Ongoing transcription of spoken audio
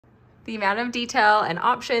The amount of detail and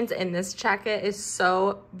options in this jacket is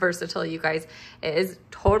so versatile, you guys. It is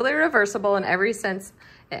totally reversible in every sense.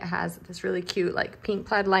 It has this really cute like pink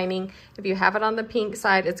plaid lining. If you have it on the pink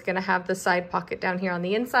side, it's gonna have the side pocket down here on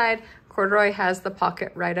the inside. Corduroy has the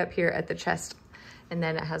pocket right up here at the chest. And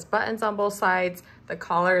then it has buttons on both sides. The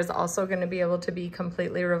collar is also gonna be able to be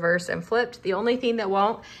completely reversed and flipped. The only thing that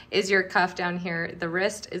won't is your cuff down here. The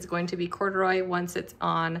wrist is going to be corduroy once it's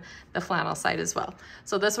on the flannel side as well.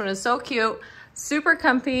 So this one is so cute, super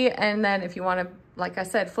comfy. And then if you wanna, like I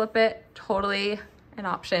said, flip it, totally an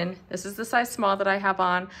option. This is the size small that I have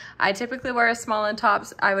on. I typically wear a small in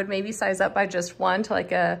tops. I would maybe size up by just one to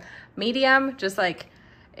like a medium, just like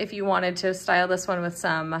if you wanted to style this one with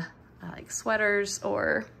some like sweaters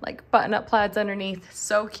or like button-up plaids underneath.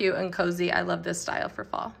 So cute and cozy. I love this style for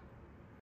fall.